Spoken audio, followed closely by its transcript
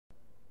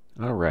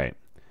All right,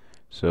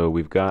 so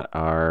we've got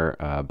our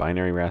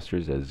binary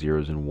rasters as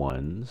zeros and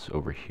ones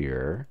over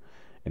here,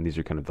 and these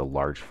are kind of the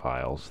large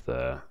files,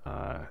 the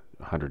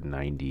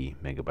 190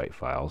 megabyte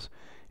files,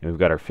 and we've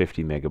got our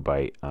 50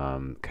 megabyte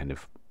kind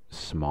of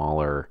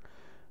smaller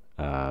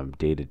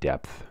data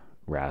depth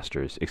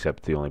rasters,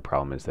 except the only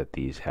problem is that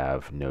these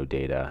have no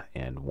data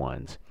and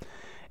ones.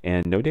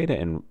 And no data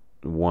and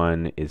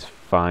one is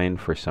fine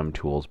for some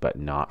tools, but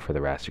not for the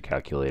raster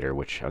calculator,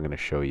 which I'm going to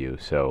show you.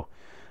 So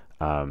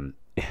um,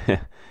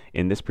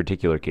 in this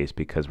particular case,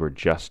 because we're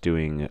just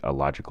doing a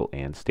logical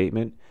AND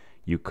statement,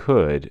 you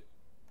could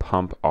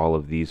pump all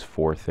of these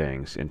four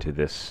things into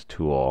this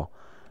tool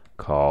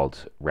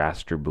called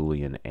Raster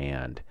Boolean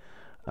and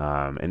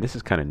this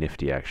is kind of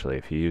nifty actually.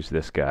 If you use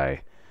this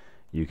guy,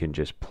 you can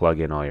just plug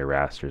in all your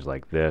rasters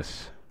like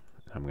this.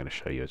 I'm going to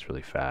show you it's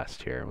really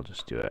fast here. We'll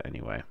just do it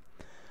anyway.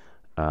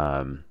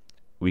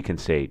 We can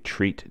say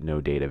treat no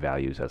data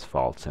values as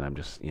false, and I'm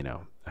just,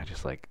 I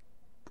just like,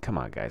 come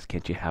on guys,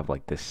 can't you have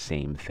like this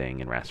same thing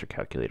in Raster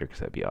Calculator,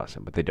 because that'd be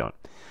awesome, but they don't.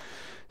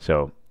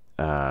 So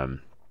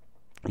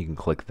you can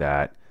click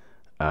that.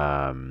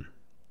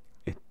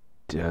 It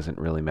doesn't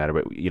really matter,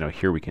 but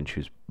here we can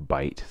choose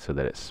byte so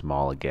that it's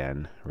small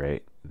again,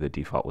 right? The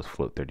default was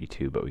float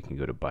 32, but we can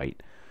go to byte.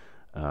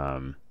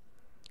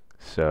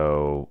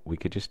 So we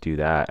could just do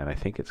that, and I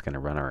think it's going to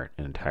run our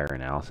entire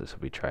analysis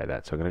if we try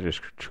that. So I'm going to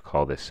just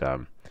call this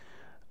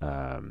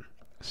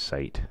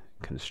site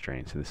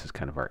constraints, and this is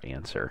kind of our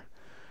answer.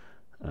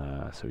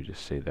 So we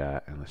just say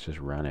that, and let's just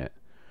run it.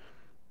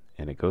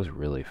 And it goes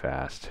really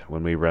fast.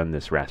 When we run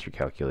this raster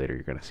calculator,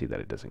 you're going to see that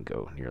it doesn't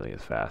go nearly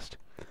as fast.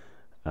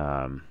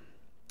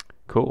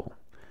 Cool.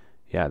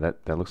 Yeah,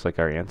 that looks like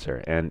our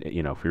answer. And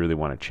if we really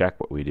want to check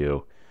what we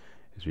do,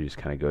 is we just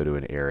kind of go to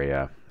an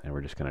area, and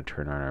we're just going to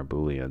turn on our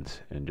booleans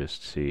and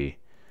just see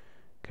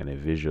kind of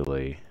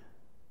visually.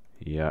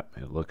 Yep,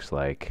 it looks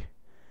like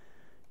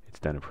it's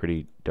done a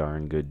pretty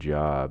darn good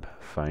job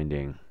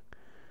finding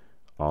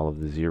all of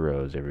the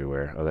zeros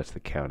everywhere. Oh, that's the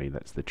county,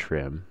 that's the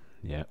trim.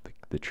 Yeah,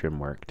 the trim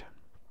worked.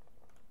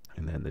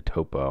 And then the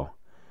topo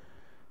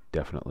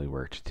definitely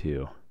worked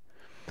too.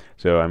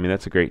 So, I mean,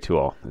 that's a great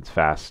tool. It's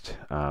fast.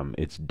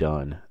 It's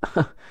done.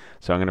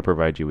 So I'm going to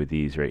provide you with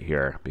these right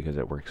here because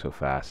it works so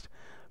fast.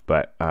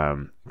 But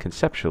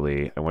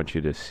conceptually, I want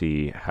you to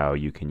see how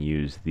you can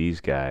use these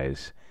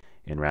guys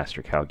in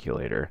Raster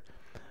Calculator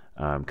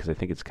because I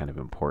think it's kind of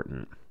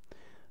important.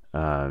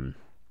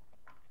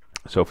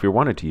 So if we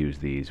wanted to use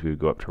these, we would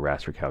go up to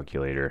Raster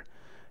Calculator,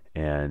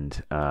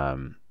 and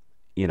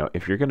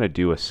if you're going to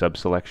do a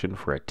subselection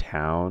for a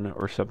town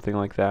or something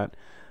like that,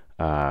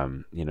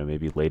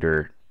 maybe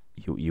later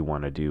you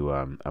want to do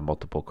a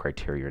multiple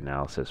criteria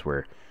analysis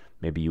where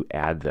maybe you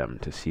add them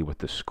to see what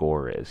the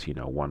score is.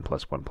 1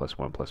 plus 1 plus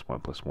 1 plus 1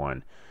 plus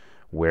 1.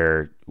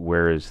 Where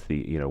is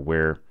the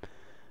where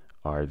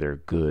are there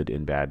good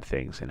and bad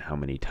things, and how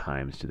many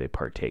times do they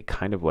partake?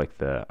 Kind of like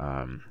the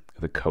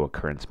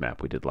co-occurrence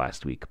map we did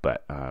last week,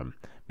 but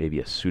maybe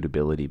a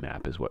suitability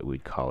map is what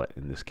we'd call it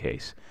in this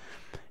case.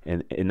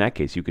 And in that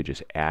case, you could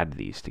just add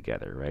these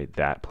together, right?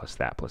 That plus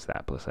that plus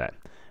that plus that.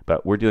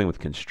 But we're dealing with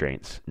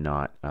constraints,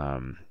 not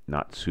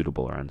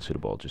suitable or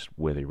unsuitable, just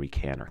whether we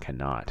can or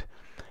cannot.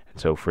 And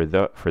so for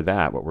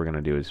that, what we're going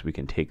to do is we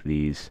can take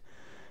these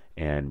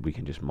and we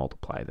can just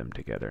multiply them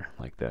together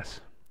like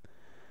this.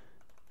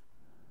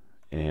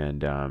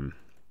 And I'm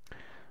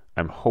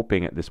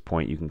hoping at this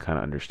point you can kind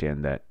of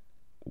understand that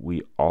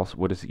we also,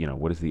 what is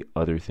the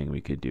other thing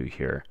we could do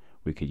here?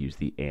 We could use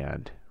the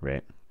AND,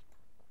 right?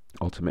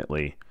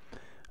 Ultimately,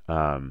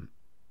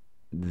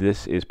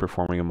 this is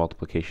performing a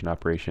multiplication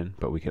operation,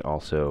 but we can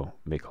also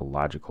make a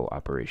logical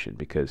operation,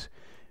 because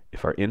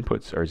if our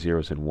inputs are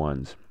zeros and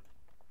ones,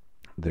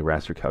 the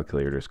raster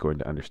calculator is going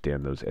to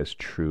understand those as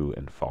true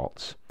and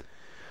false.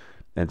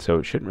 And so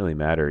it shouldn't really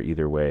matter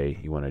either way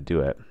you want to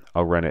do it.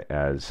 I'll run it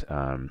as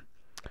the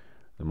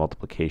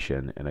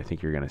multiplication, and I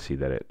think you're going to see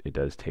that it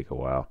does take a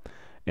while.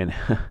 And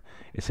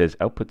it says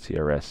output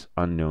CRS,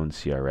 unknown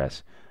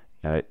CRS.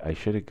 I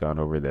should have gone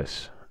over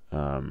this.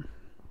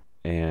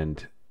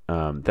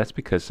 That's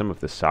because some of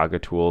the Saga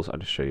tools, I'll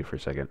just show you for a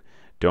second,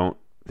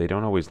 they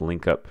don't always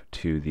link up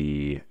to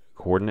the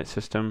coordinate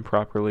system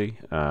properly.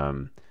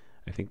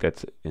 I think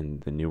that's in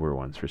the newer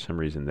ones. For some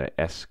reason, the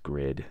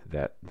S-grid,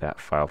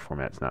 that file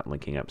format's not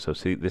linking up. So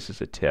see, this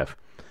is a TIFF,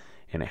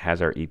 and it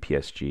has our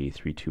EPSG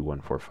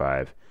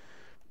 32145.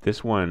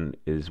 This one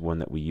is one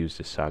that we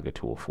used a Saga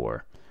tool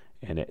for,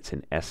 and it's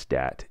an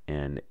SDAT,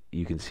 and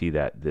you can see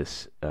that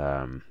this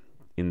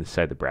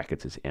inside the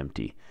brackets is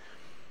empty.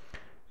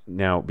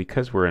 Now,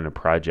 because we're in a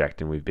project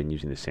and we've been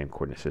using the same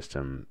coordinate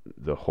system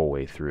the whole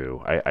way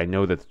through, I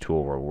know that the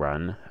tool will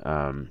run,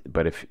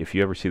 but if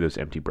you ever see those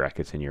empty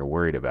brackets and you're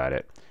worried about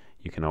it,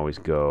 you can always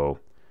go,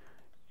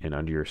 and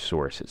under your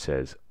source it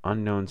says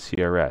unknown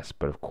CRS,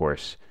 but of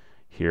course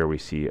here we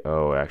see,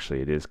 oh,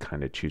 actually it is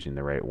kind of choosing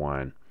the right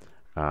one.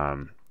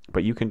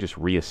 But you can just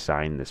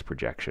reassign this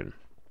projection.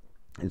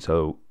 And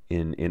so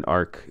in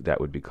ARC,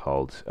 that would be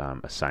called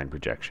assign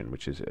projection,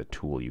 which is a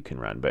tool you can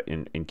run. But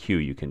in Q,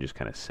 you can just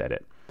kind of set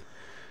it.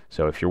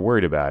 So if you're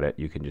worried about it,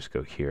 you can just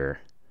go here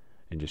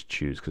and just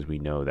choose, because we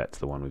know that's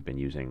the one we've been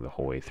using the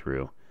whole way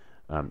through.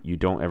 You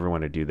don't ever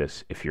want to do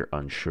this if you're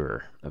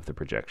unsure of the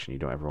projection. You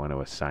don't ever want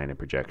to assign a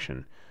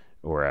projection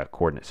or a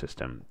coordinate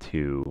system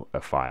to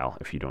a file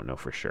if you don't know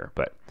for sure.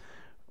 But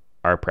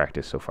our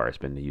practice so far has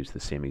been to use the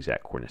same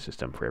exact coordinate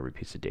system for every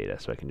piece of data.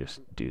 So I can just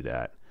do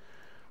that.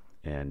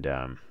 And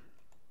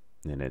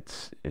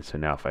so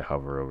now if I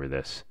hover over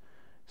this,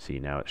 see,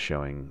 now it's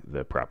showing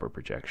the proper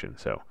projection.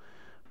 So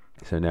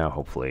now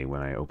hopefully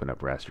when I open up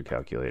Raster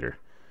Calculator,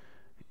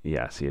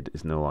 yeah, see, it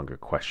is no longer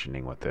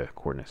questioning what the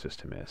coordinate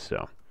system is.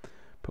 So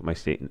put my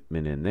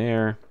statement in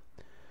there,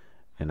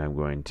 and I'm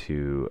going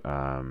to,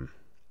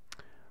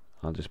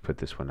 I'll just put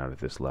this one out at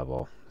this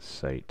level,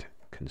 site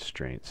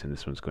constraints, and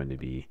this one's going to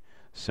be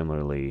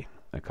similarly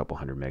a couple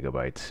hundred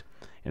megabytes,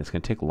 and it's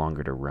going to take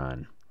longer to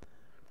run.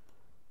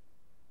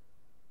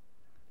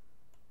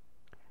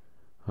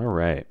 All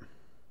right,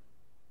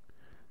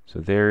 so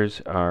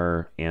there's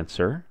our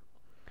answer.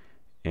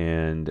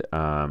 And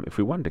if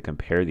we wanted to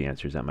compare the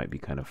answers, that might be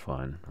kind of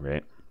fun,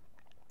 right?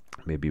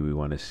 Maybe we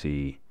want to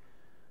see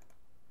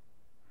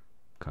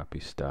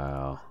copy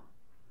style.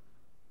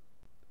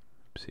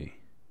 Oopsie.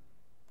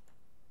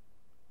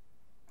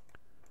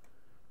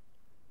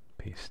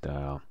 Paste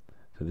style.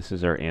 So this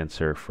is our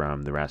answer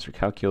from the Raster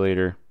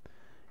Calculator,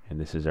 and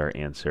this is our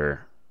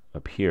answer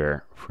up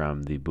here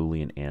from the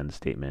Boolean AND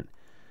statement,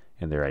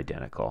 and they're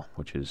identical,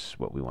 which is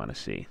what we want to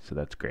see. So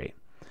that's great.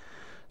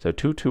 So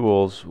two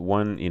tools.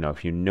 One,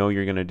 if you know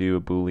you're going to do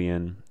a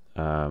Boolean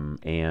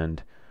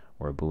AND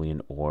or a Boolean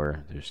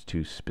OR, there's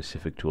two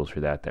specific tools for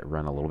that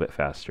run a little bit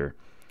faster.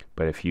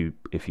 But if you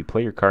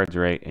play your cards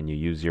right and you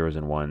use zeros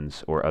and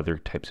ones or other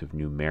types of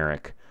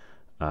numeric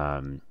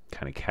kind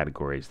of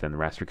categories, then the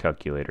Raster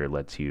Calculator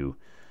lets you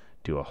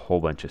do a whole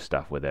bunch of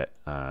stuff with it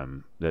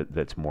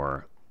that's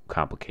more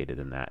complicated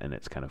than that, and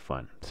it's kind of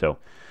fun. So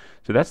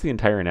that's the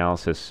entire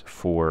analysis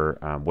for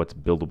what's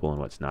buildable and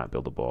what's not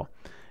buildable.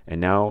 And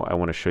now I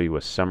want to show you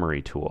a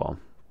summary tool.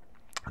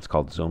 It's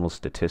called Zonal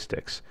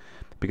Statistics,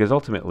 because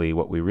ultimately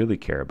what we really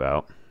care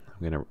about,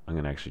 I'm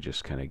gonna actually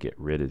just kind of get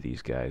rid of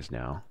these guys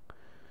now.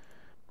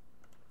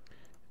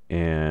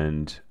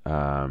 And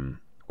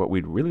what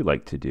we'd really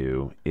like to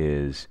do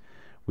is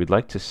we'd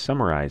like to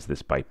summarize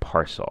this by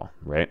parcel,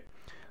 right?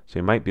 So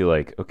you might be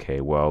like,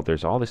 okay, well,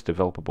 there's all this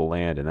developable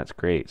land, and that's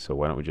great. So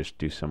why don't we just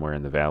do somewhere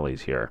in the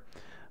valleys here?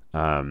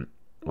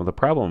 Well, the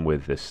problem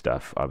with this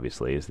stuff,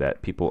 obviously, is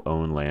that people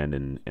own land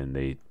and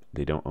they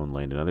don't own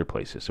land in other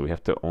places. So we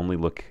have to only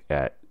look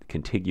at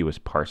contiguous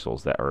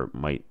parcels that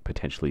might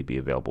potentially be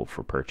available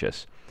for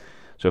purchase.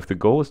 So if the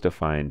goal is to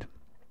find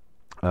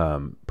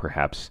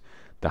perhaps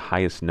the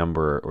highest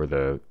number or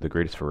the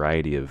greatest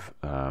variety of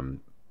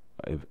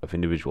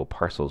individual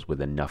parcels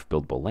with enough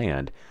buildable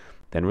land,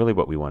 then really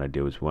what we want to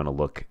do is we want to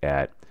look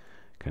at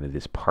kind of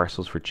this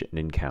parcels for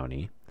Chittenden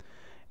County.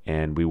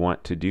 And we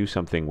want to do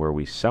something where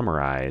we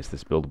summarize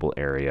this buildable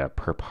area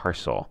per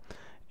parcel.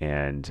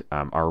 And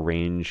our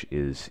range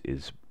is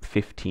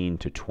 15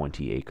 to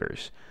 20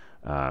 acres.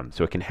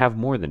 So it can have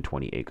more than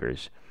 20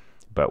 acres.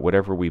 But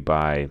whatever we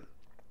buy,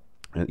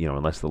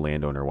 unless the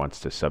landowner wants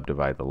to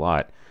subdivide the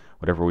lot,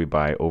 whatever we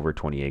buy over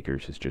 20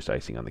 acres is just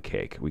icing on the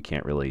cake. We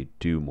can't really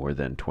do more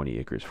than 20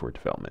 acres for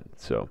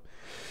development. So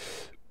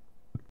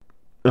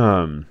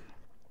I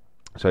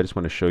just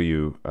want to show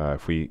you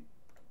if we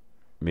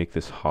make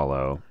this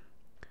hollow,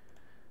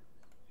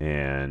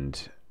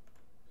 and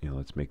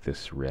let's make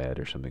this red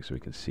or something so we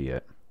can see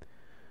it.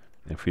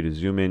 And if we to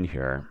zoom in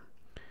here,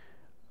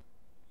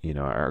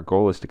 our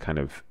goal is to kind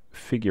of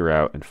figure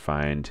out and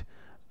find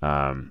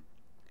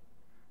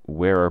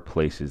where are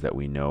places that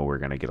we know we're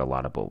going to get a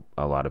lot of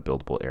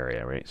buildable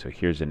area, right? So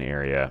here's an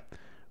area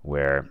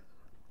where,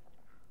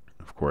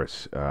 of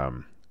course,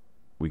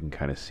 we can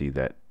kind of see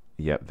that,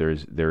 yep,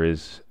 there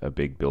is a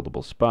big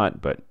buildable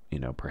spot, but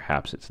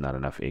perhaps it's not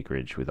enough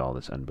acreage with all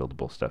this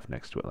unbuildable stuff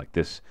next to it. Like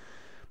this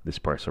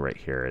parcel right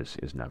here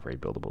is not very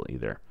buildable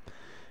either.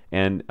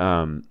 And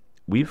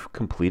we've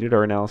completed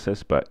our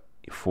analysis, but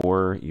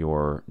for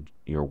your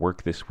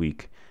work this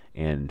week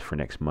and for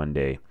next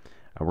Monday,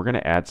 we're going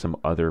to add some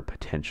other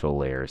potential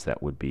layers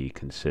that would be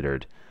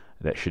considered,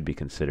 that should be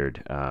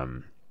considered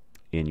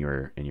in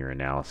your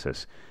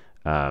analysis.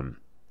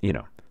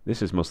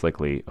 This is most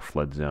likely a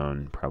flood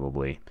zone,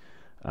 probably.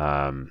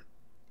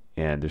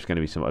 And there's going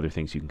to be some other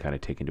things you can kind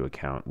of take into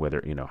account,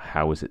 whether,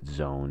 how is it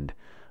zoned,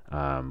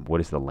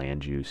 what is the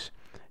land use,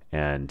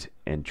 and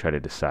try to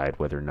decide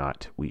whether or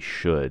not we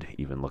should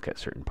even look at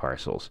certain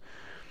parcels.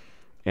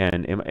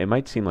 And it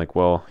might seem like,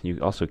 well, you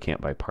also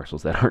can't buy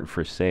parcels that aren't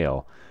for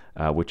sale,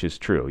 which is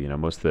true.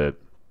 Most of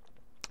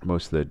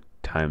the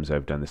times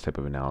I've done this type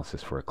of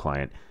analysis for a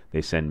client,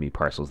 they send me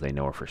parcels they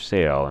know are for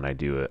sale, and I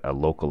do a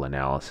local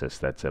analysis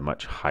that's a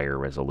much higher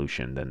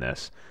resolution than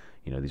this.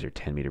 These are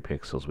 10 meter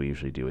pixels. We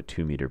usually do a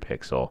 2 meter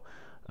pixel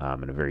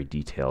and a very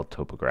detailed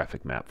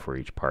topographic map for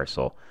each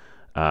parcel.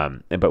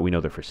 But we know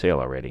they're for sale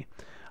already.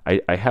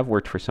 I have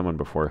worked for someone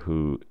before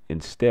who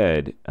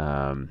instead,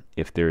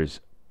 if there's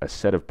a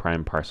set of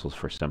prime parcels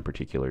for some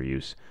particular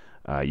use,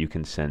 you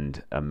can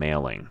send a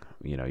mailing.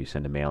 You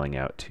send a mailing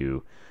out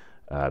to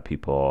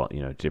people,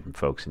 different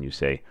folks, and you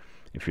say,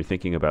 if you're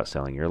thinking about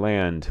selling your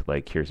land,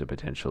 like here's a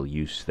potential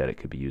use that it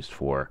could be used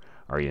for.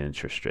 Are you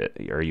interested?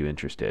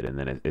 And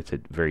then it's a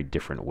very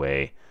different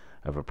way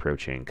of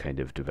approaching kind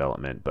of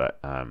development, but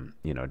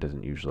it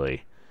doesn't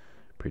usually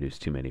produce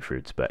too many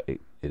fruits, but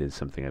it is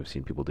something I've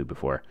seen people do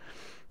before.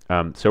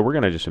 So we're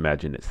going to just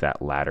imagine it's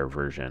that latter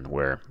version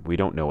where we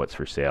don't know what's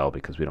for sale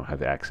because we don't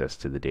have access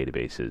to the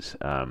databases.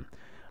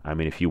 I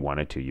mean, if you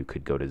wanted to, you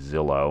could go to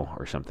Zillow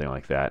or something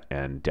like that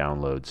and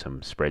download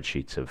some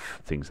spreadsheets of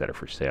things that are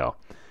for sale.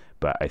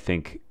 But I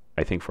think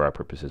for our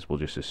purposes, we'll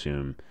just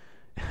assume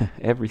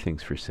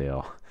everything's for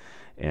sale,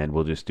 and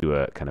we'll just do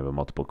a kind of a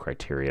multiple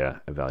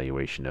criteria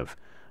evaluation of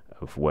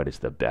what is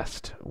the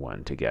best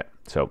one to get.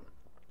 So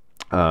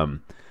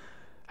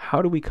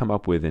how do we come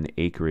up with an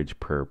acreage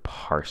per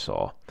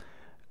parcel?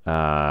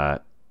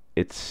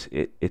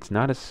 It's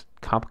not as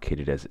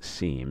complicated as it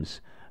seems.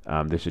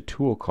 There's a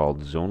tool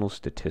called Zonal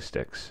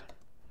Statistics.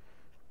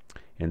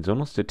 And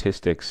Zonal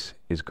Statistics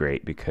is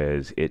great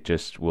because it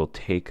just will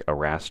take a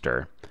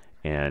raster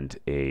and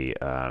a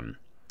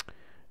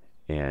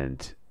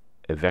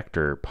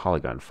vector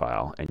polygon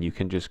file, and you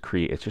can just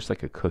create, it's just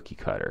like a cookie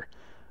cutter.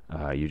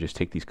 You just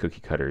take these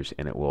cookie cutters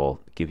and it will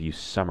give you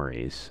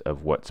summaries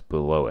of what's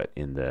below it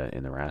in the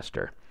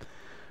raster.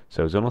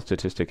 So Zonal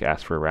Statistic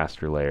asks for a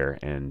raster layer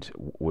and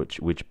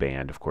which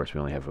band. Of course, we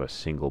only have a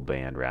single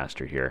band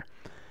raster here.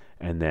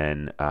 And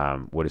then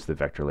what is the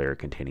vector layer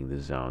containing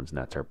the zones, and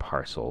that's our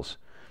parcels.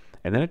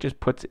 And then it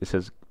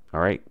says,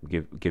 all right,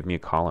 give me a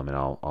column and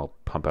I'll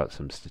pump out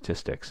some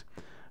statistics.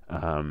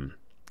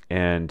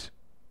 And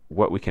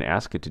what we can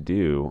ask it to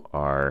do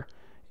are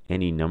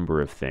any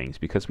number of things.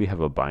 Because we have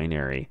a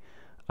binary,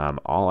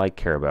 all I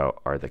care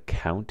about are the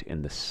count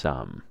and the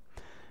sum.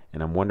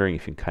 And I'm wondering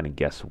if you can kind of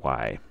guess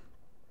why.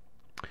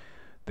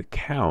 The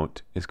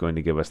count is going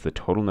to give us the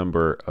total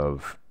number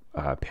of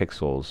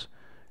pixels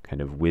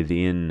kind of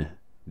within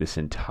this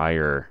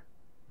entire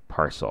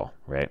parcel,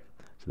 right?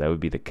 So that would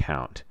be the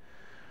count.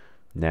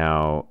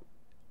 Now,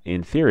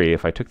 in theory,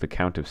 if I took the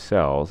count of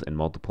cells and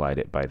multiplied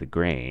it by the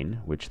grain,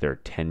 which they're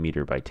 10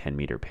 meter by 10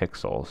 meter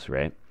pixels,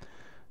 right?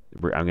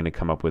 I'm going to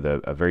come up with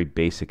a very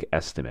basic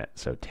estimate.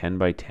 So 10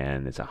 by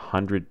 10 is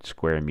 100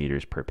 square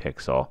meters per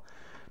pixel.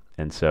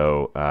 And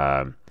so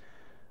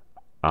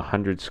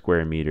 100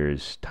 square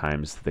meters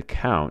times the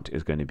count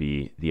is going to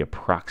be the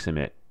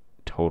approximate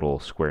total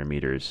square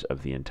meters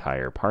of the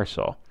entire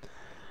parcel.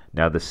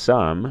 Now the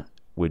sum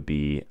would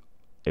be,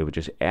 it would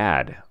just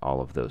add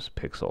all of those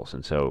pixels.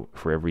 And so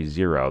for every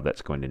 0,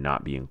 that's going to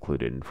not be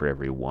included, and for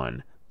every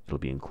 1, it'll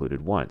be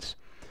included once.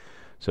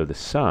 So the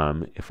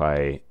sum, if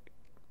I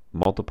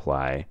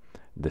multiply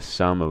the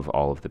sum of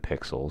all of the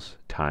pixels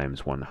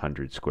times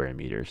 100 square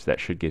meters, that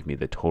should give me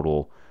the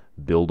total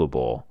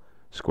buildable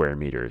square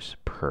meters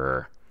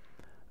per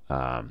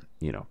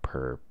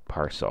per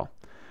parcel.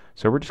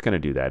 So we're just going to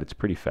do that. It's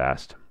pretty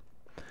fast.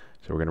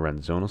 So we're going to run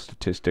Zonal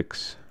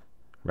Statistics,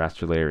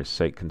 raster layer is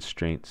site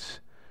constraints,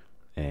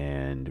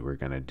 and we're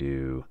going to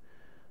do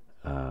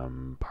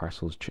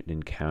parcels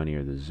in county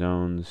or the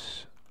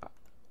zones.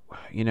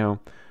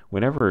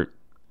 Whenever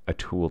a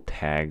tool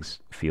tags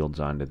fields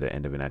onto the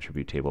end of an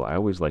attribute table, I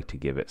always like to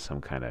give it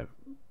some kind of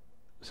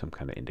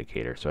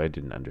indicator. So I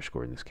didn't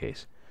underscore in this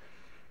case.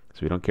 So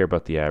we don't care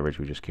about the average,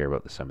 we just care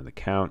about the sum and the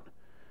count.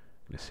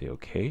 I'm going to say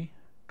OK.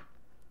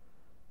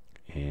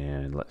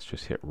 And let's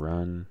just hit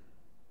run.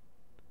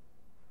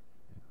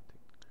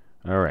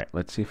 All right,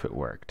 let's see if it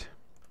worked.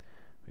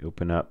 We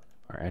open up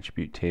our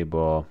attribute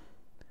table,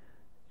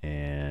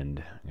 and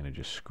I'm going to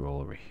just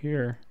scroll over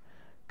here.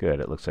 Good,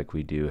 it looks like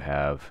we do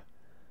have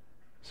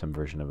some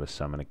version of a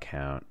sum and a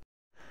count.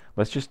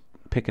 Let's just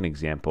pick an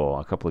example,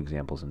 a couple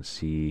examples, and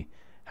see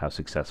how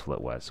successful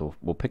it was. So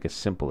we'll pick a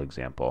simple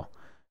example.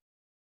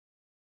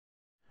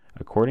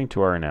 According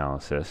to our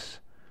analysis,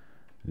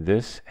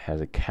 this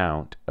has a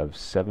count of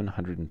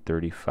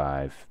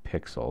 735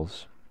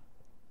 pixels,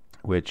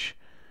 which,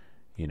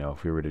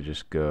 if we were to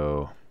just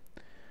go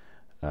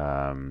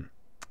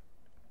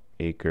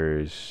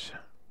acres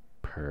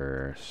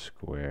per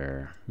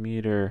square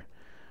meter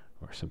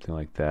or something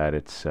like that,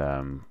 it's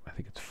I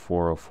think it's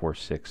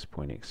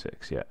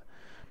 4046.86. Yeah.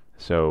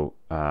 So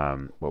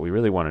what we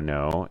really want to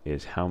know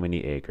is how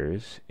many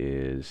acres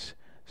is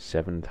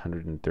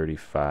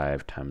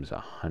 735 times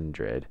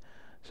 100.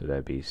 So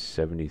that'd be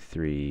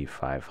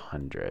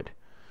 73,500.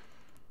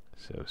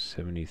 So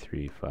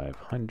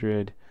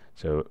 73,500.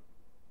 So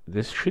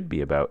this should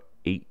be about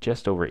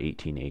just over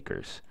 18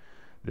 acres,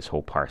 this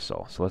whole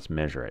parcel. So let's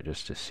measure it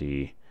just to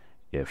see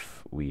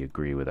if we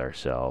agree with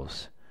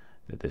ourselves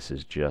that this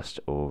is just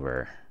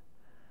over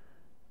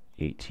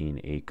 18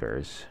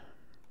 acres.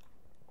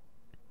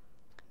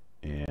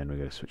 And we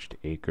got to switch to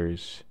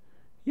acres.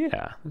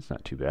 Yeah, that's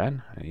not too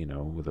bad.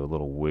 With a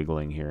little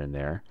wiggling here and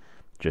there.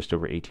 Just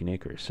over 18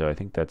 acres. So I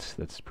think that's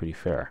pretty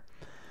fair.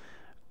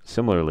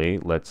 Similarly,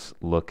 let's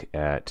look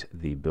at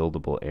the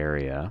buildable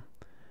area,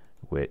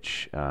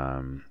 which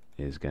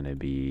is going to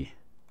be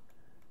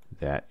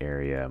that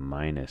area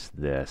minus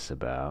this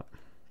about.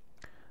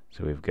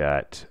 So we've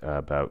got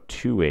about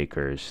 2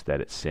 acres that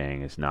it's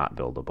saying is not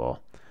buildable.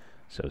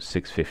 So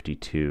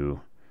 652,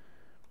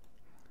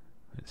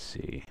 let's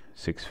see,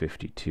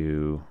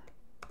 652,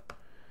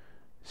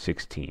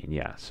 16,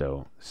 yeah,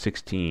 so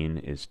 16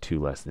 is 2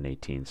 less than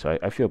 18. So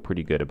I feel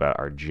pretty good about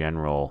our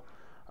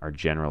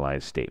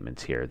generalized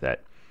statements here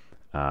that,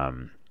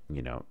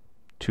 you know,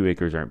 2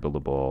 acres aren't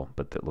buildable,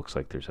 but that looks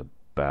like there's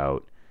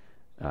about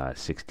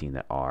 16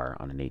 that are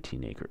on an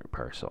 18-acre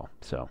parcel.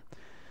 So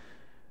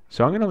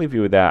I'm going to leave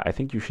you with that. I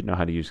think you should know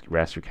how to use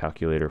Raster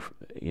Calculator,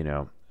 you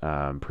know,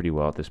 pretty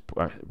well at this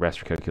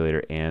Raster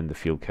Calculator and the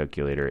field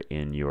calculator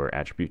in your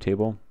attribute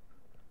table.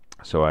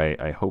 So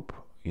I hope,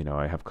 you know,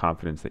 I have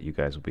confidence that you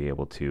guys will be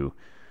able to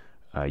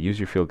use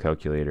your field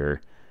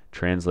calculator,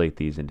 translate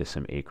these into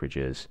some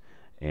acreages,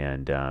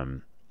 and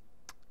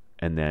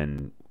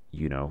then,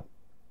 you know,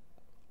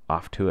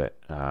 off to it.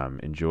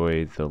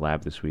 Enjoy the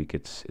lab this week.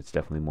 It's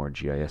definitely more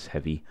GIS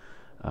heavy.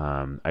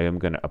 I am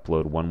going to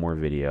upload one more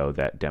video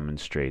that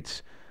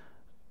demonstrates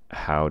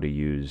how to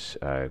use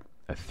a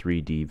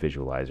 3D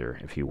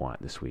visualizer if you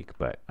want this week,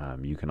 but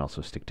you can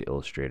also stick to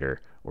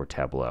Illustrator or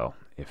Tableau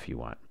if you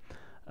want.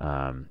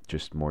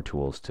 Just more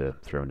tools to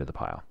throw into the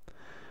pile.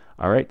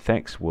 All right,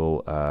 thanks.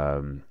 We'll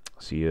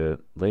see you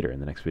later in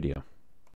the next video.